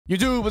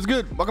YouTube, what's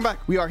good? Welcome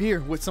back. We are here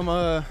with some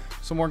more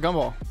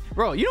Gumball.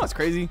 Bro, you know what's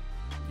crazy?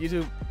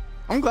 YouTube,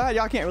 I'm glad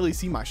y'all can't really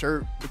see my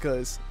shirt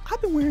because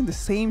I've been wearing the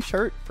same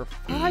shirt for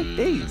 5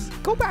 days.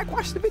 Go back,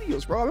 watch the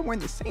videos, bro. I've been wearing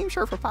the same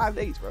shirt for 5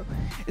 days, bro.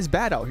 It's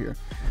bad out here.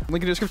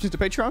 Link in the description to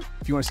Patreon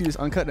if you want to see this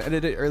uncut and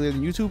edited earlier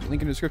than YouTube.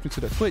 Link in the description to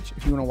the Twitch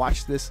if you want to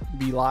watch this,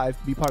 be live,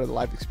 be part of the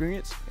live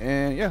experience.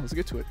 And yeah, let's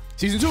get to it.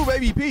 Season 2,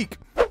 baby, peak.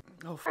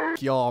 Oh,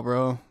 fuck y'all,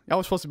 bro. Y'all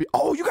was supposed to be,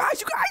 oh, you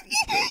guys.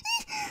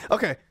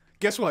 Okay,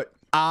 guess what?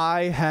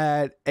 I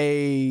had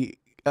a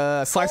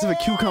slice of a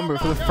cucumber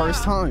for the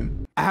first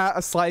time. I had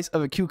a slice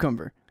of a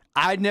cucumber.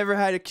 I'd never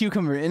had a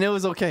cucumber, and it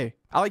was okay.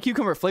 I like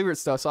cucumber flavored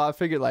stuff, so I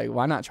figured, like,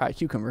 why not try a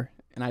cucumber?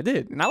 And I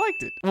did, and I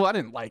liked it. Well, I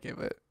didn't like it,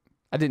 but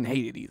I didn't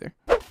hate it either.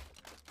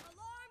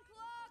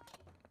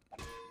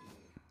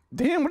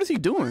 Damn, what is he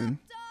doing?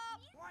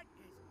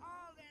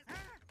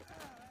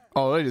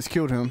 Oh, they just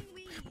killed him.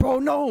 Bro,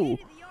 no.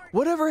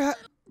 Whatever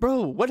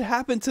Bro, what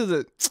happened to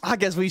the... I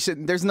guess we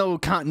shouldn't... There's no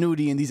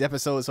continuity in these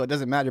episodes, so it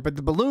doesn't matter. But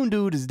the balloon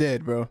dude is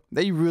dead, bro.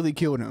 They really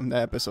killed him,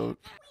 that episode.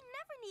 We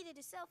never needed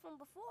a cell phone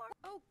before.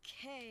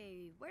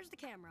 Okay, where's the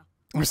camera?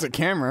 Where's the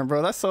camera,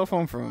 bro? That cell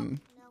phone from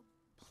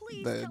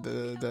the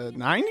 90s?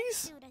 Dude,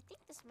 I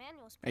think this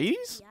manual's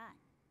 80s?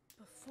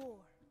 before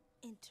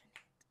internet.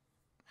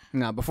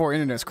 Nah, before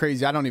internet's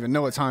crazy. I don't even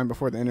know a time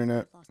before the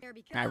internet.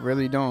 I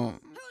really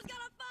don't. Who's got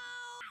a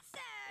phone? I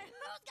said,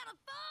 who's got a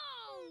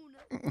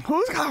phone?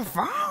 Who's got a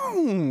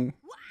phone?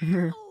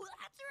 Wow,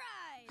 that's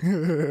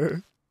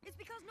right. It's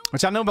because no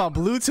What y'all know about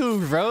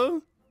Bluetooth,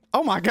 bro?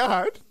 Oh my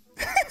god.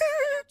 Joe,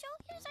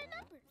 here's our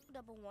number.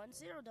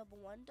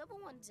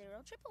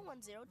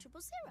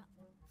 110111110000000.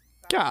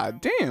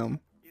 God damn.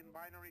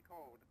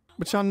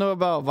 What y'all know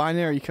about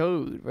binary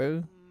code,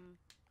 bro?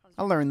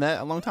 I learned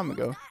that a long time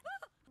ago.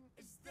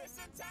 Is this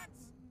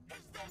intense?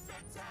 Is this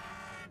intense?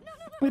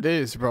 It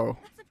is, bro.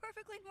 That's a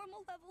perfectly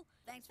normal level.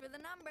 Thanks for the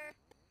number.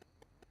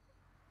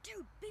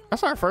 Dude,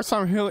 That's our first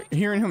time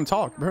hearing him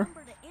talk, bro.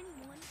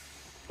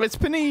 It's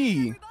Penny.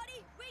 Everybody,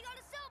 we got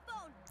a cell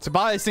phone.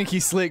 Tobias think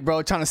he's slick,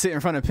 bro, trying to sit in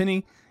front of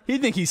Penny. He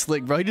think he's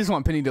slick, bro. He just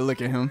want Penny to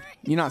look at him.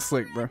 You're not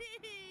slick, bro.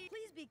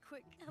 Please be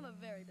quick. I'm a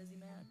very busy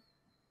man.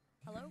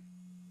 Hello?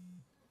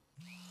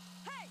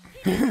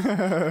 Hey, don't want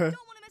to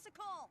miss a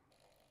call.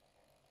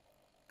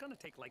 Gonna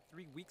take like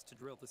 3 weeks to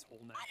drill this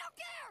hole now. I don't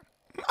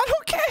care. I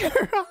don't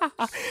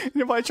care.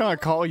 Nobody trying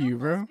to call you,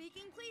 bro.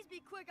 Speaking, please be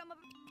quick. I'm a...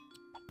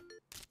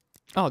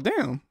 Oh,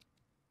 damn.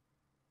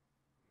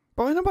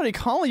 Bro, ain't nobody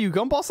calling you.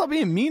 Gumball, stop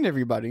being mean to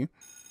everybody.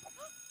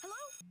 Hello?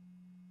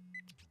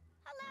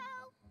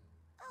 Hello?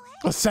 Oh, hey.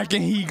 The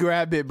second he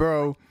grabbed it,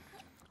 bro.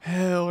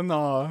 Hell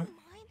no. Mine?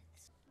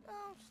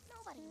 Oh,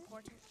 nobody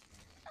important.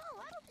 Oh,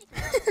 I don't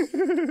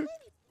think...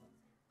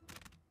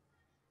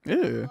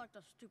 Yeah. Like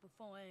the stupid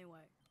phone anyway.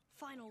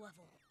 Final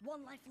level.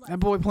 One life left. That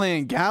boy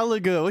playing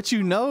Galaga. What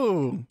you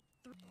know?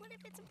 What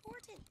if it's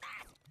important?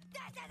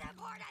 That's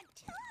important.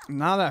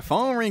 Nah, that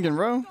phone ringing,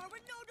 bro.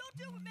 Darwin, no, don't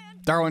do it, man.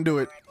 Darwin, do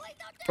it. Please don't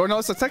do Oh, no,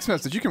 it's a text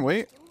message. You can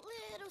wait. Little...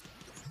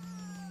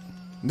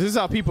 This is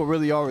how people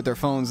really are with their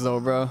phones, though,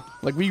 bro.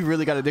 Like, we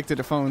really got addicted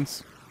to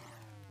phones.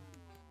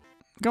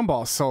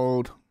 Gumball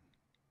sold.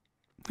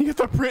 He got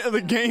the print of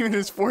the game in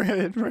his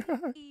forehead, bro. E-R-K. It's the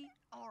phone.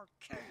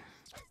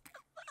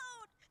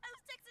 I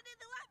was texting in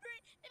the library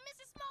and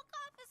Mrs. Small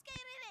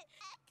confiscated it.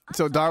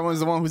 So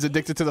Darwin's the one who's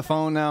addicted to the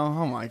phone now?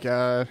 Oh, my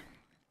God.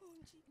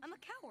 I'm a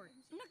coward.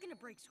 I'm not gonna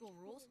break school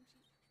rules.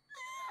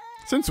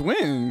 Since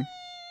when?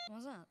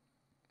 What's that?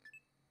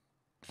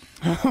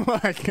 Oh,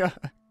 my God.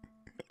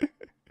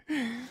 I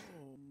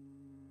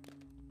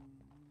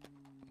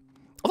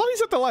thought he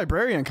said the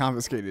librarian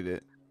confiscated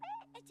it.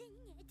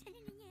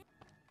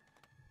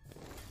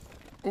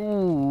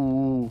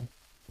 Ooh.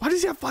 Why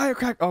does he have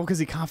firecracker? Oh, because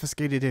he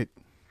confiscated it.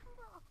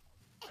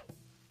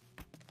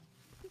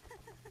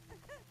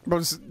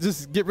 Bro,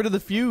 just get rid of the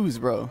fuse,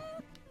 bro.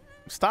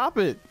 Stop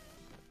it.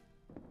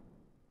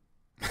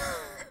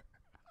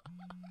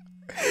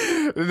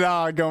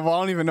 Nah, Gumball, I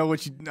don't even know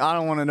what you... I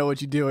don't want to know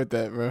what you did with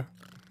that, bro.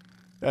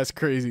 That's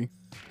crazy.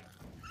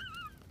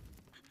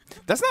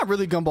 That's not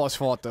really Gumball's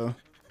fault, though.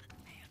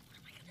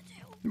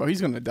 Bro,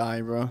 he's gonna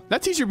die, bro.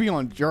 That teacher be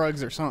on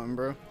drugs or something,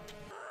 bro.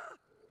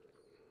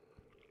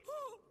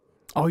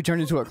 Oh, he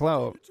turned into a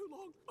cloud. Too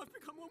long. I've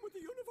become one with the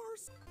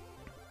universe.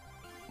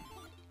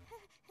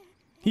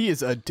 He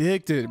is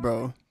addicted,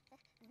 bro.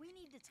 We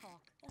need to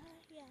talk.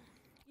 Yeah.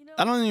 You know,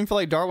 I don't even feel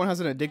like Darwin has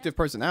an addictive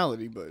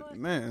personality, but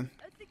man.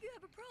 I think you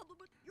have a problem,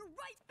 but your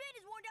right fin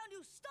is worn down to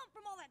a stump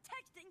from all that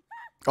texting.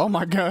 Oh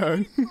my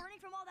God. Burning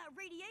from all that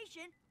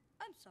radiation.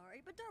 I'm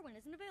sorry, but Darwin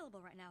isn't available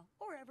right now,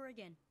 or ever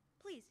again.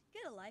 Please,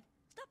 get a life.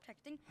 Stop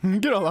texting.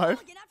 Get alive.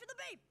 Again after the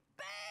babe.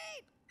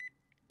 Babe!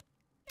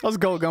 Let's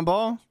go,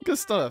 Gumball. Good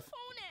stuff.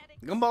 Phone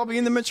addict. Gumball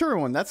being the mature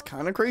one. That's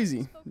kind of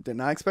crazy. Did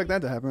not expect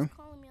that to happen.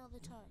 Calling me all the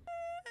time.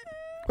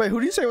 Wait,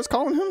 who did you say was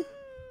calling him? You're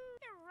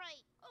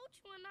right.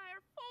 Ocho and I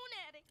are phone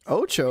addicts.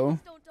 Ocho? Please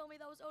don't tell me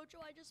that was Ocho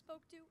I just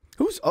spoke to.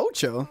 Who's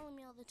Ocho? Calling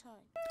me all the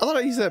time. I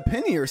thought he said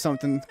Penny or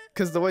something,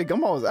 because the way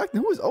Gumball was acting.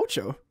 Who is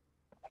Ocho? You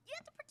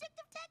have the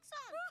protective text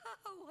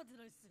on. What did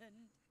I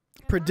send?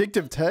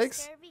 Predictive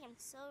text?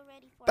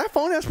 That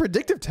phone has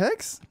predictive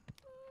text?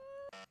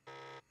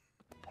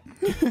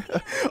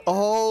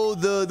 Oh,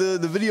 the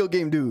video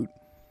game dude.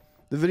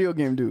 The video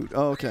game dude.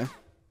 Oh, okay.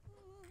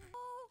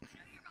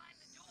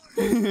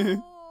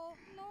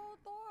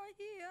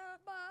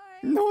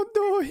 No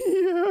door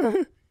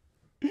here.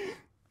 I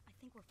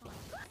think we're fine.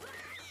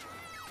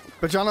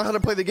 But y'all know how to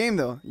play the game,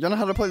 though. Y'all know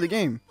how to play the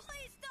game.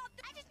 Please stop.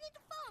 I just need the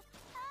phone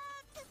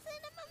to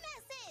send him a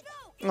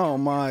message. No. Oh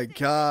my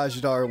gosh,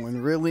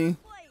 Darwin. Really?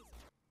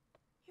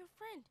 Your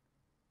friend,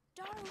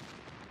 Darwin.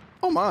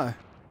 Oh my.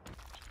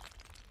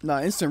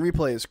 Nah, instant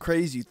replay is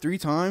crazy. 3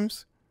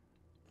 times?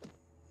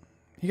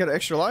 He got an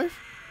extra life?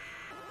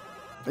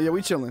 Oh, yeah,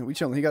 we chilling. We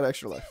chilling. He got an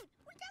extra life.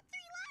 We got 3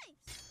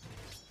 lives.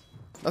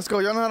 Let's go.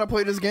 Y'all know how to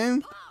play this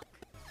game?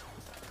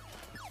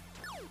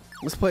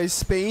 Let's play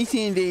Space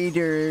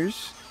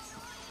Invaders.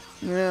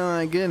 Oh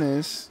my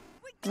goodness.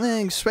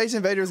 Space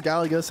Invaders,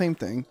 Galaga, same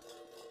thing.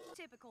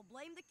 Typical.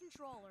 Blame the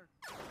controller.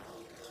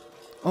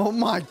 Oh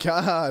my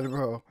god,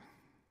 bro.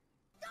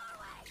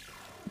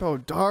 Bro,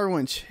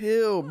 Darwin,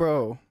 chill,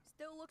 bro.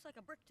 Still looks like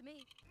a brick to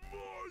me.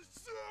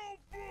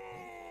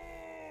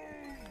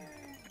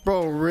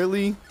 Bro,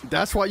 really?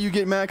 That's why you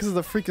get mad because of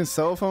the freaking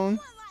cell phone?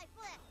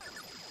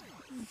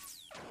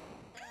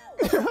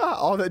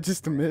 All that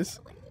just to miss.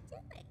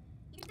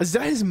 Is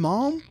that his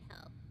mom?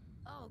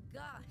 Oh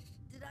gosh,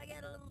 did I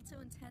get a little too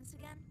intense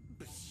again?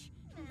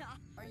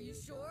 Are you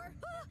sure?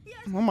 Yes.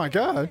 Oh my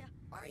god.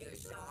 Are you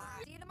sure?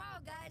 See you tomorrow,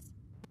 guys.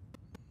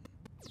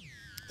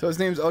 So his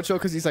name's Ocho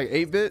because he's like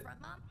 8-bit?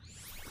 Front, Mom?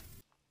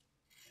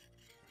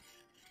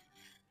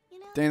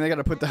 Dang, they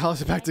gotta put the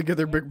house back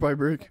together brick by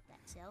brick.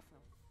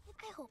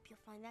 I hope you'll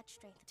find that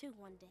strength too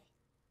one day.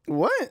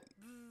 What?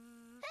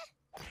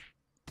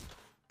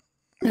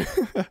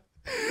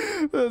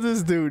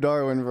 This dude,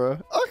 Darwin, bro. Okay,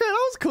 that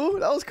was cool.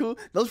 That was cool.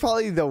 That was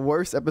probably the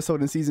worst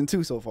episode in season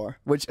 2 so far.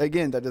 Which,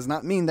 again, that does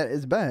not mean that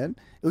it's bad.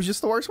 It was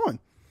just the worst one.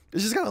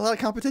 It's just got a lot of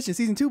competition.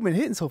 Season 2 been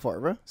hitting so far,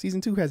 bro.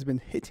 Season 2 has been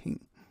hitting.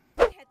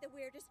 I had the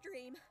weirdest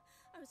dream.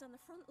 I was on the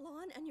front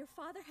lawn and your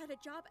father had a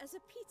job as a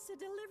pizza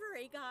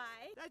delivery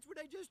guy. That's what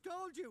I just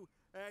told you.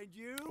 And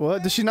you?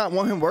 What? Does she not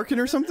want him working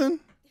or something?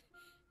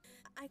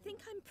 I think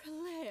I'm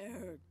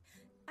prepared.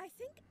 I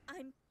think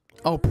I'm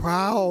Oh,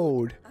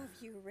 proud. of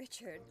you,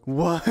 Richard.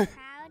 What? Proud?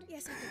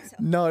 Yes, I think so.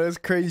 No, that's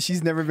crazy.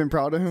 She's never been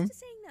proud of him. To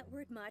saying that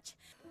word much.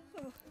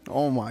 Oh,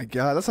 Oh my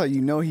god. That's how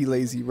you know he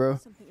lazy, bro.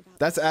 something about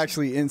That's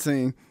actually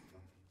insane.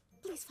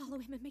 Please follow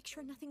him and make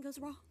sure nothing goes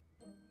wrong.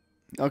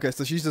 Okay,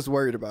 so she's just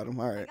worried about him.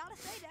 All right. Gotta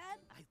say, Dad.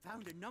 I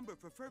found a number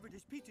for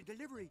Furbitus Pizza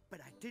Delivery, but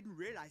I didn't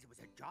realize it was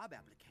a job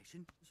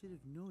application. Should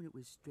have known it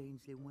was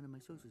strangely one of my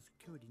social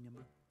security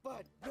number.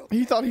 But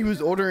He thought he was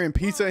ordering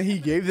pizza and he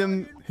gave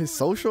them his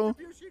social?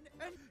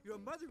 And your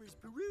mother is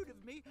Peru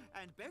of me,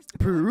 and best of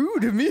Peru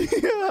to me. all,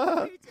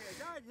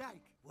 pizzas I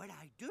like. What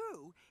I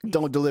do is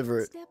Don't deliver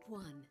it. Step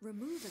 1.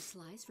 Remove a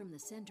slice from the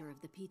center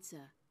of the pizza.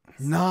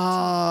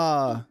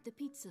 Nah. The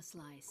pizza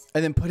slice.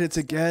 And then put it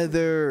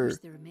together. Push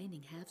the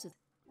remaining halves of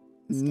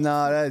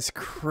Nah, that's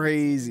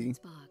crazy.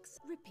 box.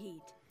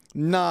 Repeat.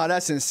 Nah,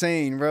 that's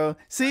insane, bro.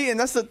 See, and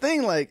that's the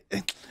thing, like,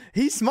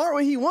 he's smart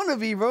when he wanna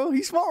be, bro.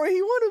 He's smart when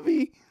he wanna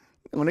be.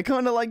 When it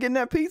comes to like getting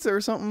that pizza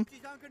or something.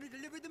 these aren't going to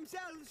deliver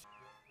themselves.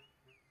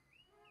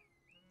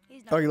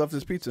 He's Oh, he gonna left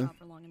his keep this pizza. job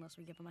for long unless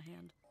we give him a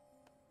hand.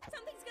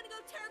 Something's gonna go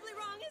terribly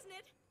wrong, isn't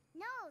it?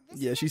 No, this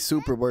Yeah, is she's a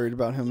super good worried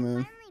about him, we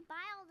man. finally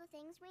buy all the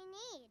things we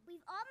need.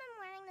 We've all been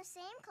wearing the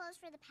same clothes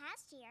for the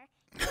past year.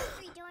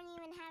 We don't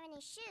even have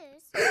any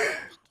shoes. I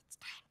think it's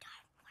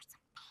time for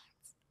some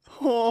pants.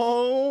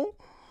 Oh.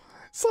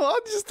 So I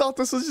just thought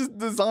this was just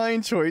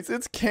design choice.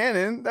 It's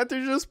canon that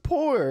they're just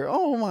poor.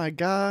 Oh my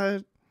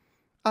god.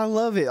 I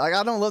love it. Like,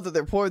 I don't love that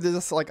they're poor. They're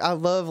just like, I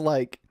love,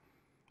 like,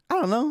 I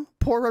don't know,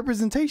 poor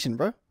representation,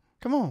 bro.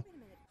 Come on.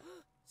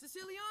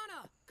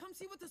 Siciliana, come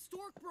see what the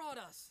stork brought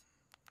us.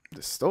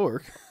 The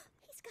stork.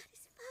 He's got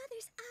his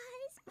father's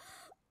eyes.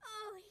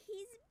 Oh,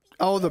 he's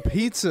Oh, the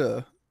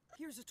pizza.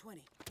 Here's a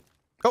 20.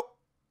 Oh.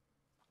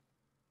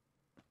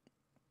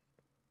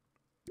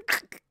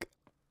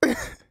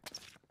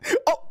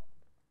 Oh.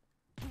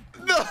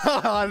 No.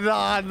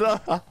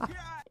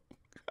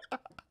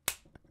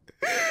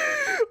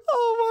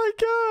 Oh my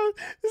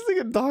god. This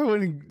nigga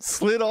Darwin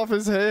slid off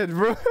his head,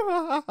 bro. And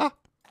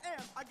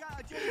I got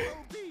a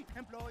J-O-B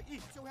employee,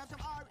 so have some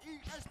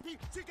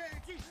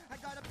R-E-S-P-C-K-T. I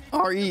got a pizza-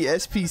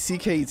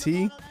 R-E-S-P-C-K-T.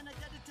 And I get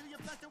it to you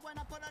faster when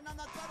I put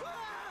another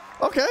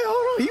thought- Okay,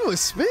 hold on. He was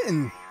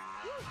spitting.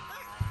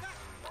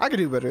 I could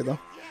do better, though.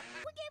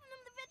 We gave him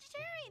the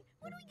vegetarian.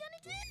 What are we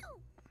gonna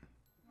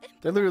do?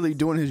 They're literally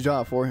doing his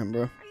job for him,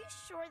 bro. Are you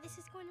sure this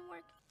is going to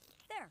work?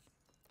 There.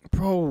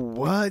 Bro,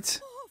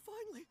 what? Oh,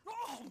 finally.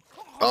 Oh,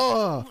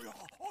 Oh,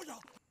 yeah.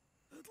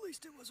 At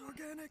least it was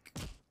organic.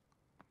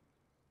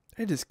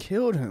 they just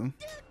killed him.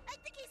 Dude, I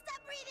think he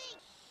stopped breathing.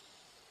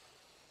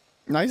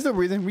 Nah, he's still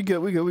breathing. We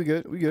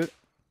good.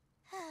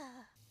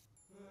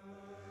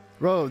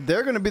 Bro,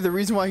 they're gonna be the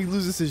reason why he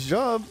loses his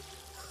job.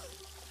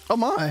 Oh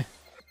my.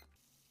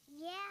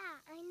 Yeah,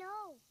 I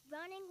know.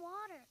 Running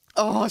water.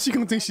 Oh, she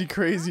gonna think she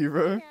crazy,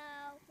 bro. No,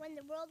 when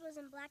the world was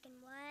in black and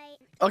white.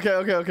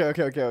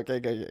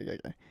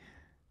 Okay.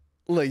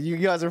 Look, you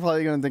guys are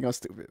probably gonna think I'm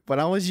stupid, but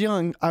I was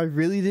young. I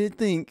really did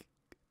think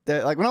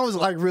that, like, when I was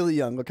like really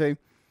young, okay.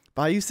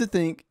 But I used to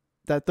think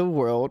that the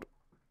world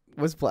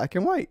was black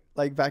and white,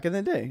 like back in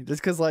the day,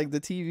 just cause like the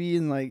TV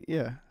and like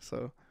yeah.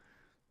 So,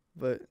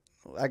 but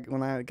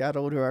when I got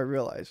older, I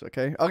realized.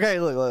 Okay.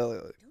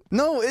 Look.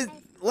 No,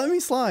 let me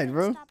slide,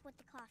 bro. Stop with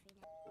the coffee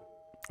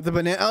now. The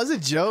banana. Oh, is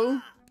it Joe?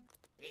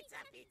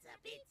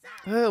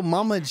 Oh,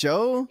 Mama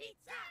Joe.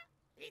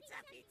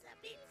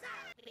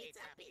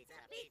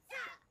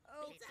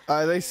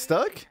 Are they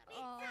stuck?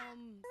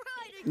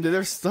 Yeah,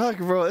 they're stuck,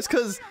 bro. It's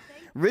because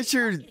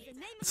Richard,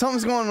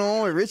 something's going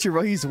on with Richard,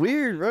 bro. He's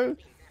weird, bro.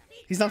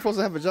 He's not supposed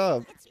to have a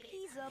job. It's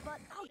pizza, but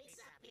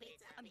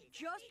I'm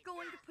just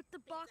going to put the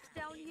box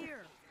down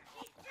here.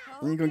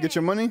 You gonna get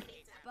your money?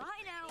 Bye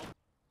now.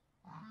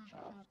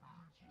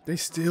 They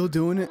still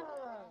doing it?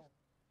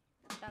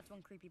 That's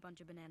one creepy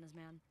bunch of bananas,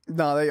 man.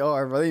 Nah, they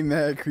are, bro. They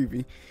mad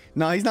creepy.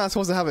 Nah, he's not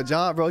supposed to have a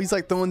job, bro. He's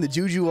like throwing the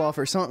juju off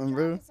or something,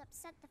 bro. Has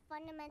upset the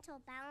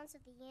fundamental balance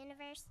of the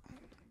universe.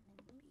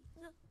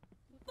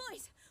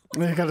 Boys,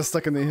 They got it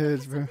stuck in their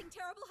heads, bro. something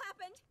terrible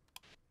happened.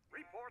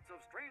 Reports of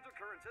strange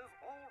occurrences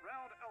all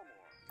around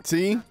Elmore.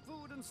 See?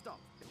 Food and stuff.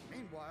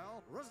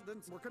 Meanwhile,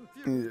 residents were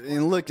confused.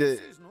 And look at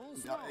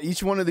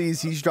each one of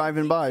these he's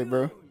driving by,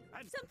 bro.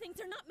 Some things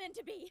are not meant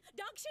to be.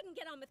 Dogs shouldn't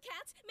get on with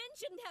cats. Men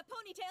shouldn't have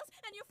ponytails.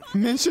 And your father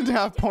Men should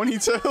have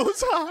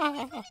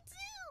ponytails.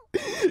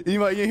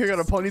 Anybody in here got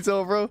a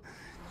ponytail, bro?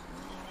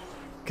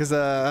 Cause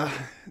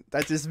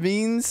that just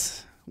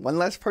means one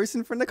less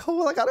person for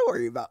Nicole I gotta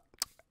worry about.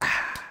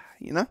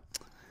 You know?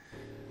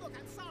 Look,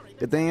 I'm sorry.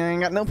 Good thing I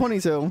ain't got no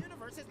ponytail.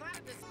 Universe is not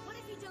this. What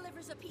if he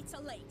delivers a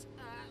pizza late?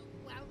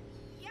 Well,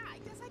 yeah, I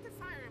guess I could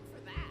fire him for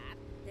that.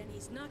 Then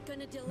he's not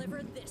gonna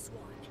deliver this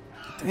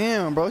one.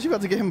 Damn, bro, she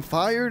about to get him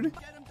fired.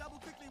 Get him double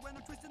quickly when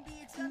I'm twisting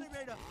the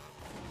accelerator.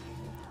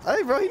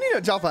 Hey, bro, he need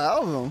to drop an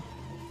album.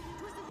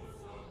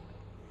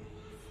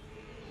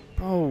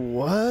 Bro,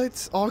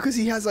 what? All because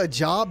he has a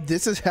job?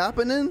 This is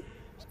happening?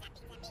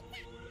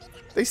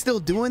 They still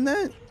doing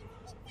that?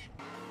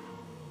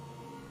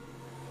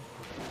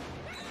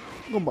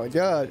 Oh my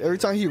god, every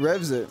time he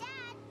revs it.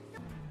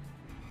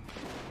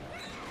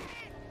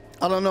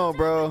 I don't know,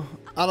 bro.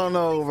 I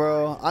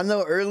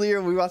know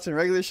earlier we watched a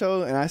regular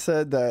show and I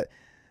said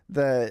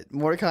that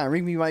Mordecai and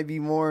Rigby might be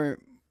more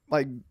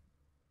like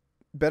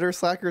better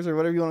slackers or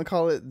whatever you want to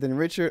call it than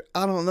Richard.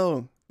 I don't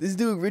know. This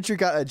dude, Richard,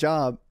 got a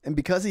job, and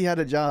because he had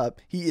a job,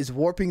 he is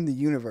warping the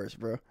universe,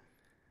 bro.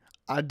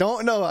 I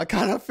don't know. I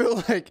kind of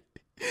feel like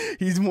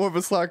he's more of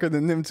a slacker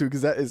than them two,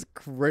 because that is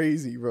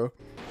crazy, bro.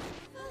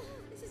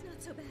 This is not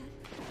so bad.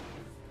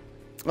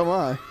 Oh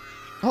my.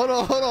 Hold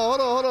on.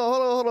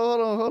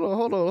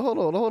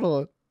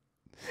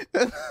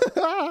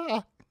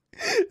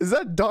 Is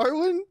that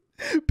Darwin?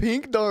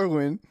 Pink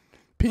Darwin.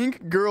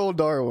 Pink girl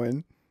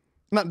Darwin.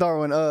 Not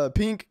Darwin,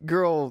 pink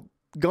girl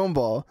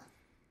Gumball.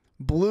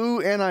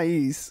 Blue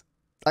Anais.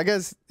 I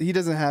guess he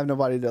doesn't have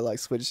nobody to like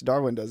switch.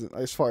 Darwin doesn't,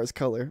 as far as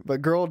color.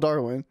 But girl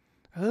Darwin.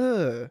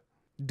 Dude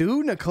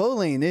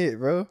Nicole ain't it,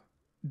 bro.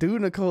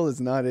 Dude Nicole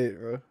is not it,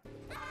 bro.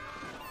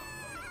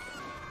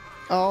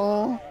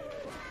 Oh.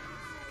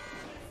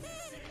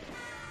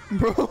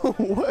 Bro,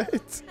 what?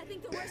 I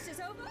think the worst is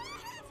over.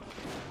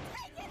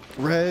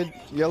 Red,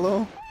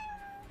 yellow.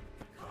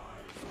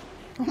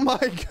 Oh my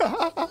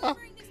god.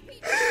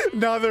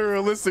 Now the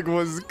realistic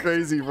one's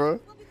crazy, bro.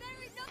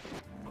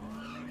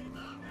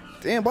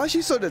 Damn, why is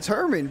she so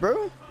determined,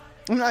 bro?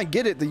 I mean, I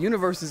get it. The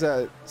universe is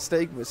at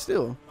stake, but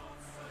still.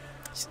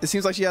 It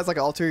seems like she has like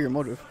an ulterior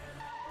motive.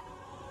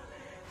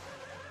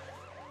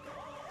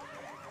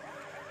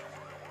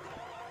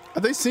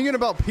 Are they singing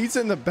about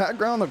pizza in the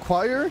background, the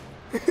choir?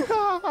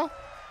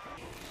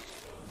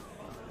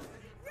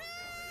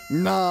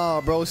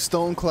 Nah, bro,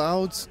 stone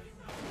clouds.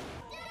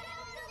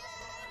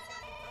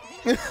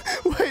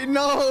 Wait,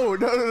 no,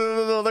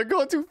 they're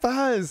going too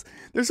fast.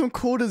 There's some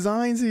cool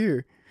designs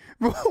here.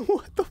 Bro,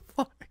 what the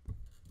fuck?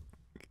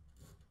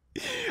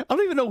 I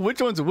don't even know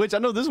which one's which. I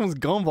know this one's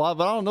Gumball,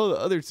 but I don't know the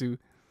other two.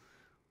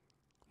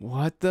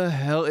 What the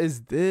hell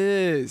is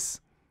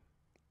this?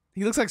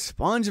 He looks like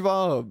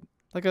SpongeBob.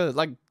 Like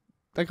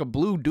a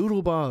blue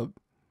doodle bob.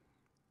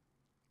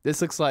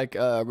 This looks like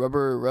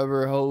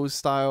rubber hose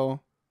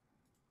style.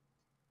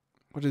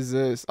 What is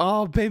this?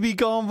 Oh, baby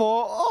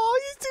Gumball. Oh,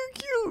 he's too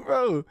cute,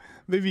 bro.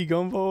 Baby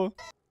Gumball.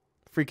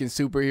 Freaking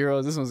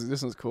superheroes.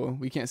 This one's cool.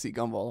 We can't see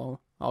Gumball.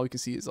 All we can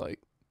see is like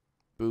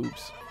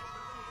boobs.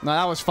 No,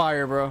 that was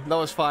fire, bro. That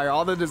was fire.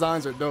 All the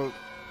designs are dope.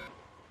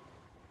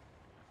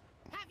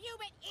 Have you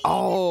been eating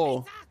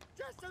Oh,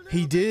 this pizza?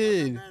 he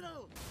did.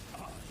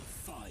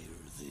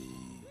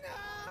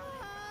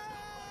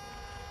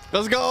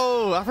 Let's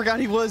go. I forgot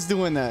he was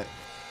doing that.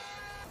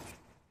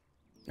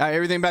 All right,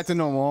 everything back to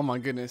normal. Oh my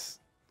goodness.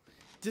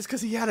 Just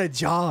because he had a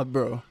job,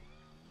 bro.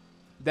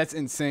 That's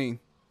insane.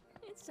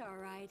 It's all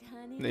right,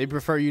 honey. They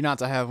prefer you not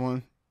to have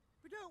one.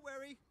 But don't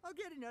worry, I'll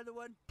get another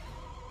one.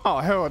 Oh,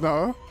 hell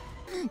no.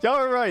 Y'all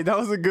were right. That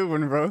was a good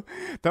one, bro.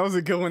 That was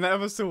a good one. That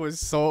episode was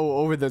so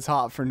over the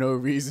top for no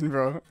reason,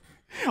 bro.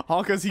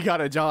 All because he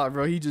got a job,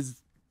 bro. He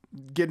just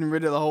getting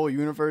rid of the whole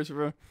universe,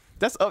 bro.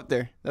 That's up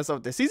there. That's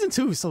up there. Season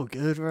 2 is so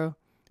good, bro.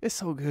 It's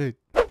so good.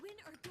 Win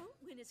or don't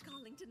win is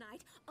calling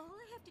tonight. All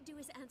I have to do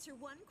is answer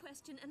one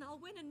question and I'll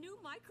win a new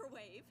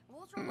microwave.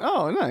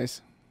 Oh,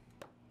 nice.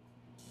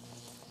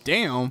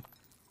 Damn.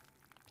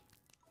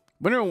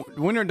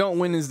 Winner Don't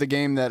Win is the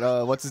game that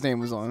what's his name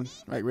was on,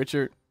 right?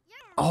 Richard.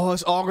 Oh,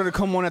 it's all gonna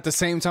come on at the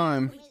same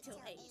time. Wait till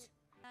 8.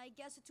 I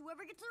guess it's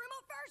whoever gets the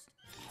remote first.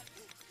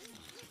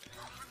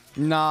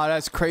 Nah,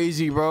 that's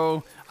crazy,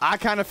 bro. I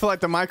kind of feel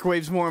like the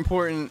microwave's more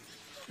important.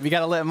 We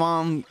gotta let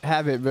mom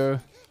have it, bro.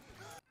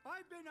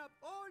 I've been up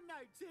all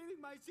night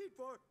saving my seat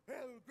for El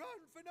Gran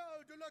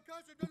Final de la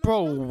Casa de la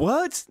Bro,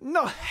 what?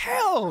 No,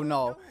 hell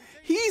no.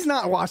 He's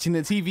not watching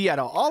the TV at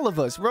all of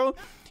us, bro.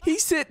 He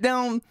sit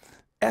down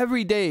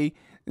every day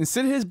and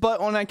sit his butt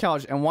on that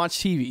couch and watch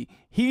TV.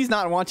 He's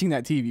not watching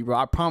that TV, bro.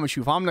 I promise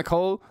you. If I'm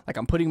Nicole, like,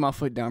 I'm putting my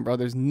foot down, bro.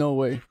 There's no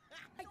way. I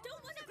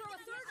don't want to grow a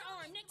third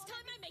arm next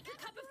time I make a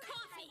cup of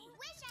coffee.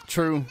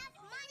 True. Money to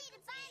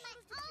buy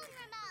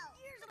my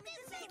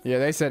own remote. Yeah,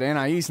 they said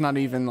Anais not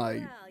even,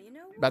 like, Well, you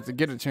know about to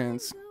get a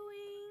chance. Going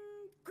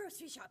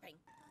grocery shopping.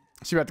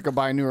 She about to go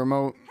buy a new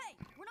remote. Hey,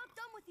 we're not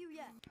done with you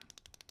Yeah.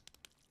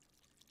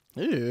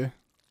 yet.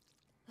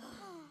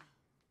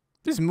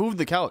 Just move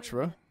the couch,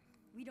 bro.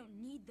 We don't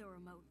need the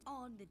remote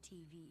on the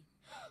TV.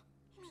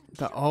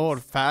 The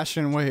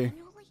old-fashioned way. Really?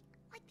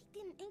 Like they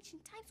did in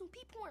ancient times when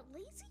people were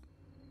lazy?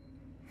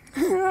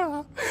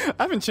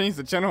 I haven't changed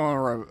the channel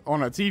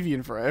on a TV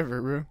in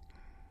forever, bro.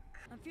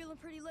 I'm feeling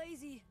pretty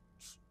lazy.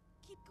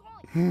 Keep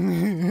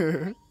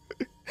going.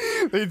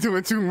 They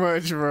doing too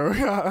much, bro.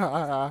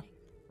 I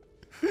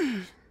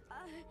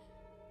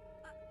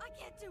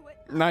can't do it.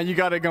 Nah, you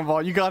got it,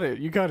 Gumball. You got it.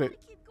 You got it.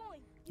 Keep going.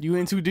 You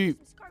in too deep.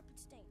 This carpet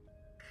stain.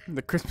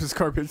 The Christmas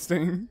carpet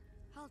stain.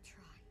 I'll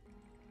try.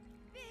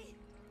 Be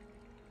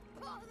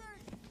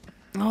bothered.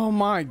 Oh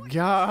my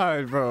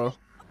god, bro.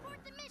 Abort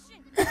the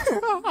mission.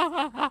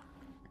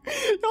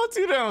 Y'all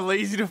too damn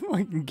lazy to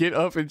fucking get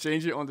up and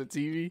change it on the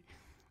TV.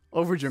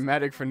 Over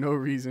dramatic for no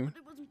reason.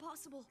 It was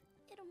impossible.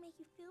 It'll make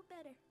you feel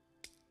better.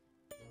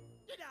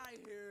 Did I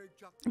hear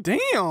Chuck?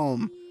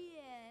 Damn.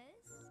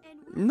 Yes.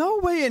 And No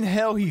way in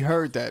hell he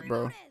heard that,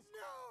 bro. No.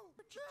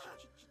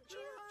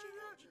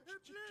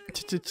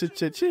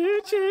 Ch-ch-ch-ch-ch-ch. I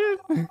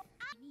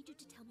need you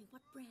to tell me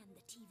what brand the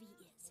TV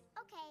is.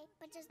 Okay,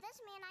 but does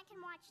this mean I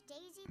can watch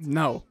Daisy?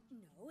 No.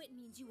 No, it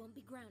means you won't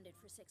be grounded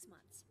for 6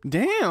 months.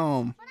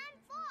 Damn. But I'm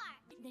 4.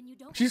 Then you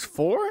don't. She's have to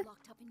 4? be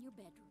locked up in your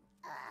bedroom.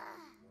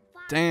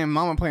 Fine. Damn,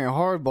 mama playing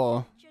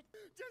hardball. Just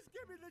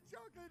give me the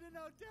chocolate and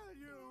I'll tell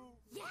you.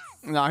 Yes.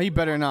 Nah, he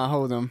better not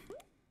hold him.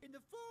 In the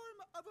form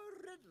of a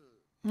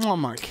riddle. Oh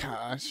my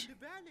gosh. The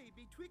valley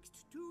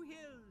betwixt two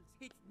hills.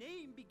 Its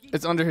name begins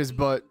It's under his with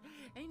butt.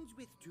 T, ends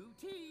with 2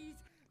 T's.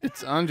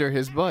 It's under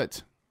his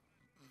butt.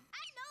 I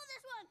know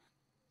this one.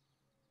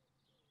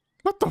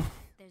 What the?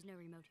 there's no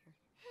remote here.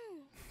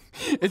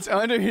 It's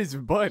under his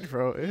butt,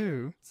 bro.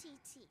 Ew.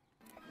 TT.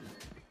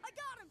 I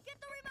got him. Get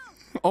the remote.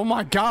 Oh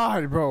my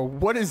god, bro.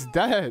 What is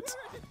that?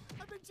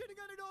 I've been sitting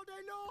on it all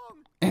day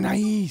long.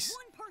 Anais.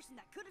 One person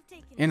that could have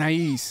taken it. Anais.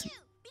 You,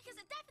 because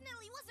it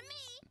definitely wasn't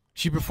me.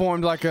 She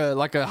performed like a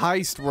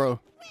heist, bro. Where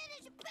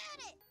did you put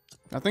it?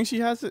 I think she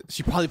has it.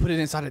 She probably put it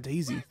inside of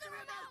Daisy. The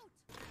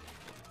remote.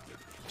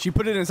 She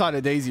put it inside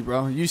of Daisy,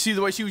 bro. You see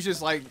the way she was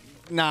just like,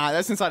 nah,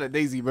 that's inside of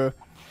Daisy, bro. I'm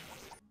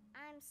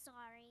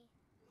sorry,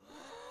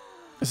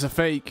 It's a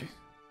fake.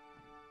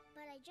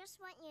 but I just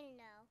want you to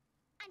know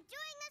I'm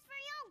doing this for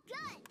your own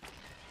good.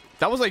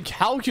 That was a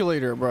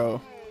calculator,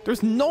 bro.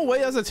 There's no way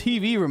that's a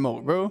TV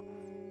remote, bro.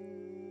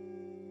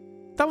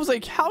 That was a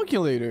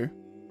calculator.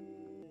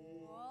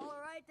 All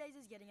right,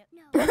 Daisy's getting it.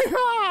 No.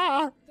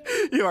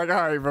 You're like,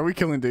 all right, bro, we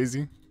killing Daisy.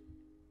 We need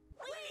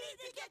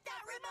to get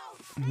that remote.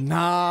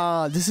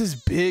 Nah, this is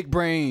big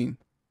brain.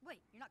 Wait,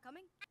 you're not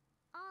coming?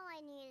 All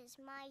I need is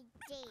my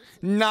Daisy.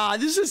 Nah,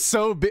 this is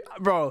so big,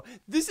 bro.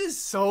 This is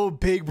so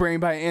big brain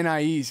by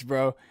Anais,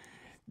 bro.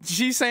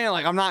 She's saying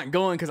like, I'm not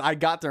going because I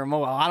got the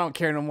remote. I don't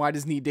care no more. I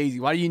just need Daisy.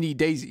 Why do you need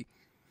Daisy?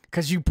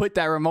 Because you put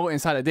that remote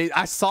inside of Daisy.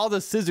 I saw the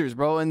scissors,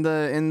 bro, in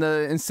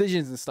the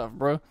incisions and stuff,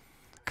 bro.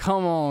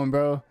 Come on,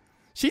 bro.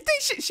 She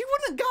thinks she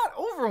wouldn't have got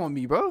over on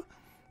me, bro.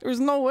 There's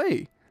no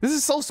way. This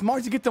is so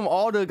smart to get them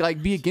all to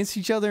like be against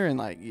each other and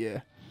like,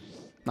 yeah.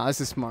 Nah, this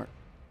is smart.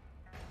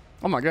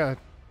 Oh my god.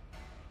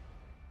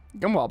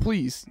 Gumball,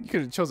 please. You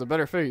could have chose a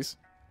better face.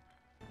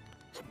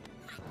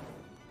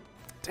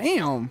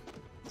 Damn.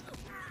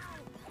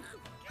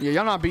 Yeah,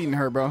 y'all not beating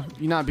her, bro.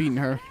 You're not beating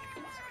her.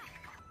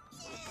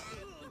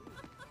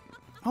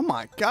 Oh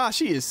my gosh,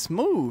 she is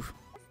smooth.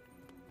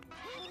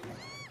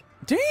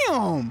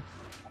 Damn.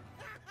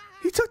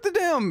 He took the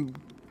damn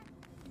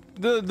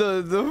the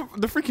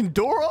freaking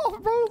door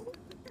off, bro.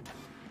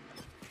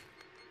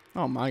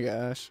 Oh my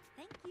gosh.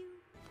 Thank you.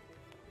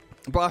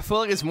 Bro, I feel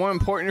like it's more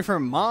important for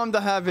mom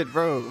to have it,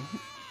 bro.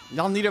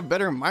 Y'all need a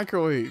better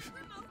microwave.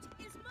 Remote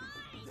is mine.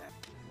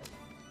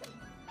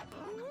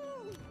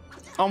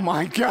 Oh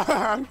my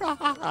god.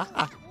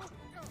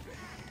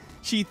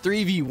 She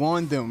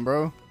 3v1 them,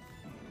 bro.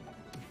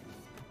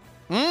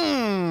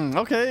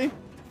 Okay.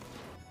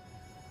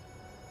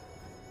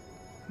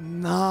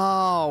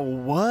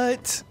 No,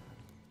 what?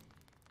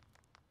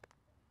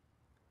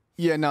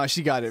 Yeah, no,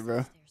 she got it,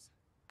 bro.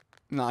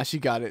 Nah, she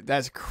got it.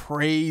 That's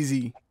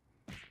crazy.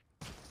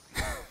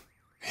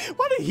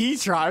 Why did he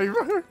try,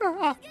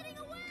 bro?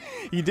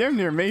 He damn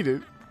near made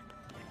it.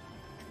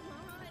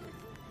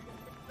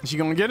 Is she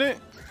gonna get it?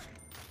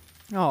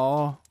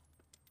 Oh.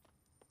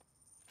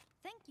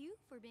 Thank you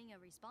for being a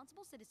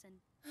responsible citizen.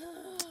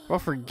 Well,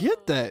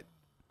 forget that.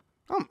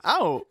 I'm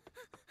out.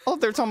 Oh,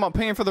 they're talking about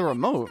paying for the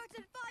remote. Starts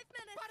in 5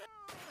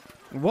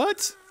 minutes.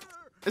 What?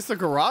 It's the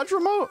garage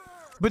remote?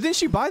 But didn't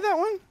she buy that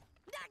one?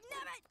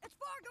 Dagnabbit, it's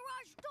for our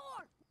garage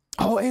door.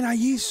 Oh,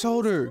 Anais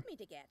sold her. Told me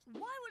to get. Why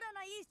would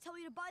Anais tell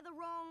you to buy the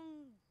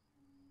wrong?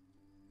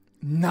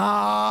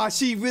 Nah,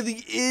 she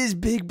really is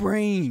big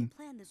brain.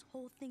 Planned this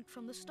whole thing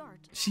from the start.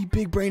 She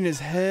big brain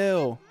as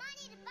hell.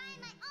 Money to buy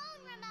my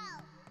own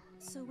remote.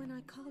 So when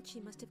I called,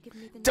 she must have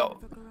given me the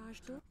Don't- number of a garage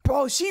door.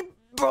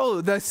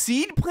 Bro, the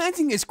seed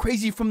planting is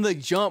crazy from the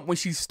jump when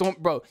she stormed.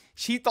 Bro,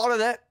 she thought of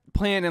that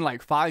plan in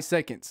like 5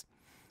 seconds.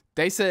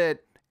 They said,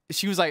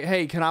 she was like,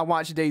 hey, can I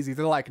watch Daisy?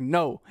 They're like,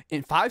 no.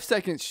 In 5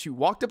 seconds, she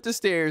walked up the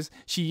stairs.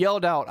 She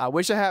yelled out, I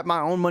wish I had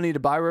my own money to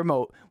buy a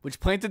remote, which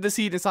planted the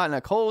seed inside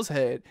Nicole's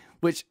head,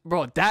 which,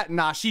 bro,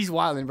 she's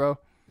wildin', bro.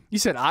 You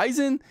said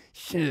Eisen?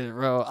 Shit,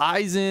 bro.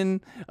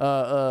 Eisen,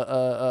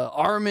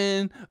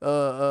 Armin,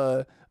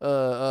 lots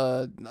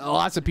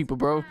of people,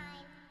 bro. Fine.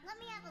 Let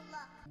me have a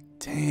look.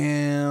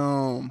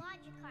 Damn.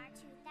 Logic Car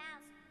 2000.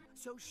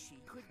 So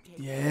she could take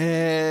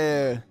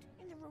Yeah.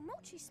 And the remote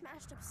she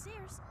smashed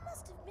upstairs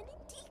must have been a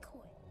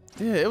decoy.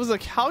 Yeah, it was a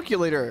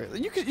calculator.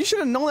 You should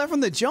have known that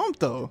from the jump,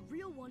 though. The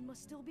real one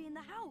must still be in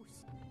the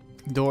house.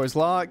 Door's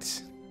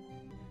locked.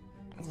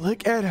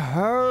 Look at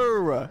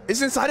her.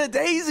 It's inside of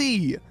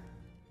Daisy.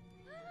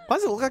 Why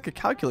does it look like a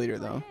calculator,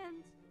 though?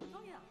 And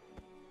oh yeah.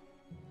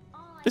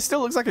 It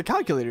still looks like a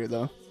calculator,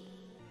 though.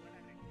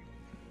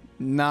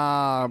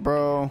 Nah,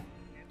 bro.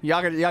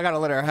 Y'all gotta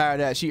let her have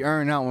that. She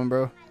earned that one,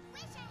 bro. I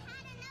wish I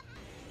had enough.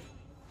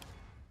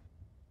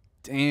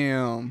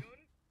 Damn.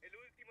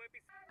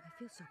 I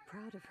feel so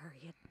proud of her,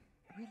 yet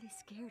really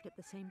scared at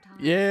the same time.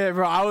 Yeah,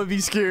 bro. I would be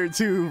scared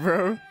too,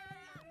 bro.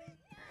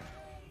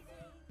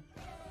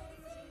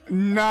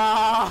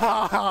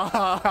 Nah,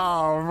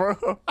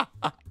 bro.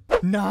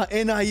 Nah,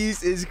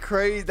 Anais is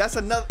crazy. That's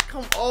another.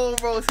 Come on,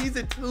 bro.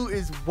 Season 2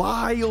 is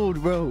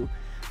wild, bro.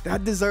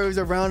 That deserves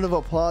a round of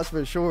applause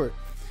for sure.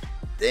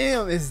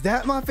 Damn, is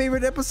that my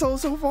favorite episode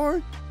so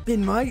far? It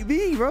might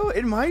be, bro.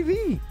 It might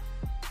be.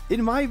 It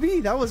might be.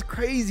 That was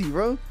crazy,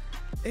 bro.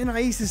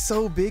 Anais is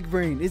so big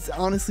brain. It's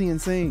honestly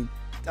insane.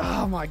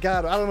 Oh my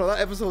god, I don't know. That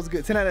episode's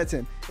good. 10 out of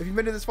 10. If you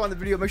made it this far in the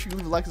video, make sure you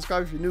leave a like,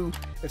 subscribe if you're new.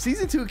 If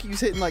season 2 keeps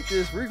hitting like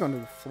this, we're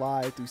gonna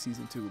fly through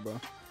season 2,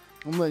 bro.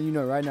 I'm letting you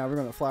know right now, we're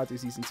gonna fly through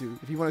season 2.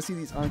 If you want to see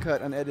these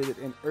uncut, unedited,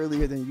 and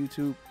earlier than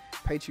YouTube,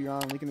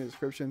 Patreon, link in the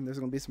description. There's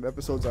gonna be some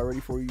episodes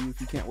already for you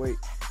if you can't wait.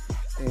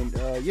 And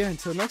yeah,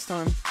 until next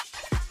time,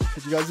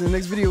 catch you guys in the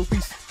next video.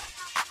 Peace.